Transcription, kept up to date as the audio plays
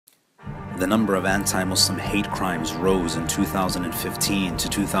the number of anti-Muslim hate crimes rose in 2015 to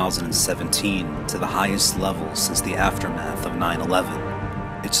 2017 to the highest level since the aftermath of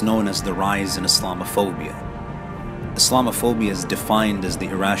 9/11. It's known as the rise in Islamophobia. Islamophobia is defined as the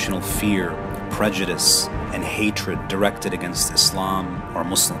irrational fear, prejudice, and hatred directed against Islam or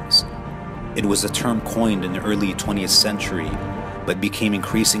Muslims. It was a term coined in the early 20th century, but became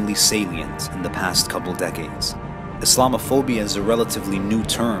increasingly salient in the past couple decades. Islamophobia is a relatively new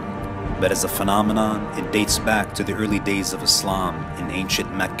term, but as a phenomenon, it dates back to the early days of Islam in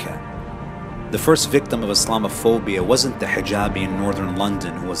ancient Mecca. The first victim of Islamophobia wasn't the hijabi in northern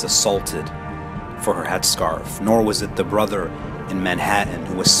London who was assaulted for her headscarf, nor was it the brother in Manhattan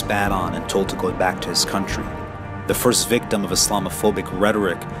who was spat on and told to go back to his country. The first victim of Islamophobic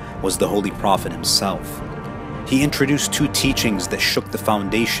rhetoric was the Holy Prophet himself. He introduced two teachings that shook the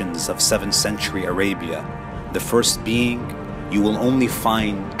foundations of 7th century Arabia. The first being, you will only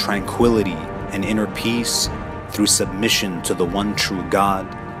find tranquility and inner peace through submission to the one true God.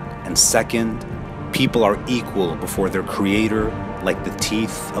 And second, people are equal before their Creator like the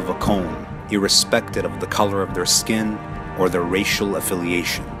teeth of a comb, irrespective of the color of their skin or their racial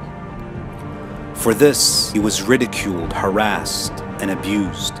affiliation. For this, he was ridiculed, harassed, and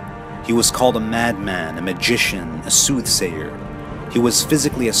abused. He was called a madman, a magician, a soothsayer. He was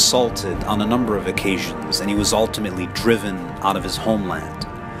physically assaulted on a number of occasions, and he was ultimately driven out of his homeland.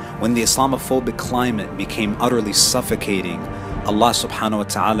 When the Islamophobic climate became utterly suffocating, Allah subhanahu wa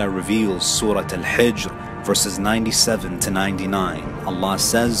ta'ala reveals Surah Al-Hijr, verses 97 to 99. Allah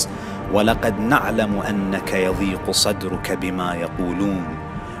says, وَلَقَدْ نَعْلَمُ أَنَّكَ يَضِيقُ صَدْرُكَ بِمَا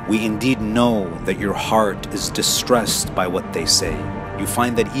يَقُولُونَ. We indeed know that your heart is distressed by what they say. You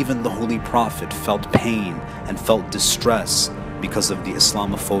find that even the Holy Prophet felt pain and felt distress because of the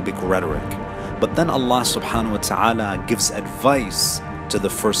Islamophobic rhetoric. But then Allah subhanahu wa ta'ala gives advice to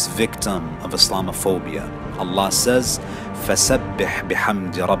the first victim of Islamophobia. Allah says, فَسَبِّحْ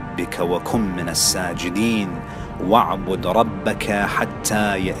بِحَمْدِ رَبِّكَ وَكُن مِّنَ السَّاجِدِينَ وَاعْبُدْ رَبَّكَ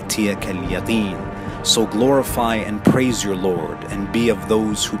حَتَّى يَأْتِيَكَ الْيَقِينَ. So glorify and praise your Lord and be of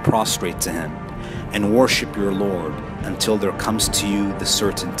those who prostrate to Him, and worship your Lord until there comes to you the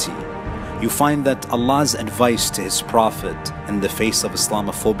certainty. You find that Allah's advice to His Prophet in the face of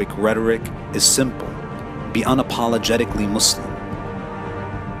Islamophobic rhetoric is simple. Be unapologetically Muslim.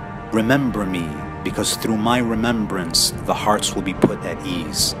 Remember me, because through my remembrance the hearts will be put at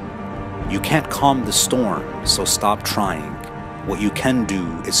ease. You can't calm the storm, so stop trying. What you can do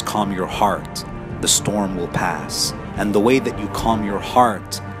is calm your heart. The storm will pass. And the way that you calm your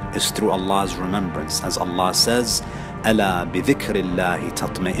heart is through Allah's remembrance. As Allah says, أَلَا بِذِكْرِ اللَّهِ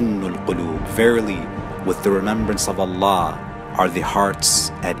تَطْمَئِنُّ الْقُلُوبِ. Verily, with the remembrance of Allah are the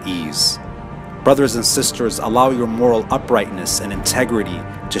hearts at ease. Brothers and sisters, allow your moral uprightness and integrity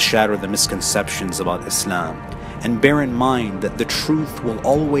to shatter the misconceptions about Islam. And bear in mind that the truth will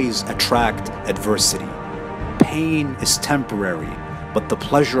always attract adversity. Pain is temporary, but the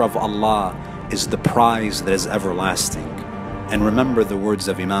pleasure of Allah is the prize that is everlasting. And remember the words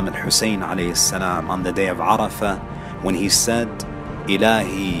of Imam al-Hussein alayhi salam on the day of Arafah when he said,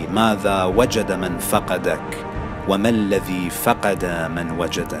 إلهي ماذا وجد من فقدك وما الذي فقد من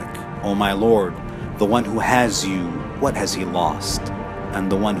وجدك. O my Lord, the one who has you, what has he lost? And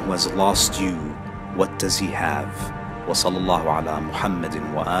the one who has lost you, what does he have? وصلى الله على محمد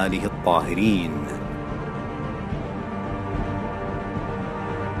وآله الطاهرين.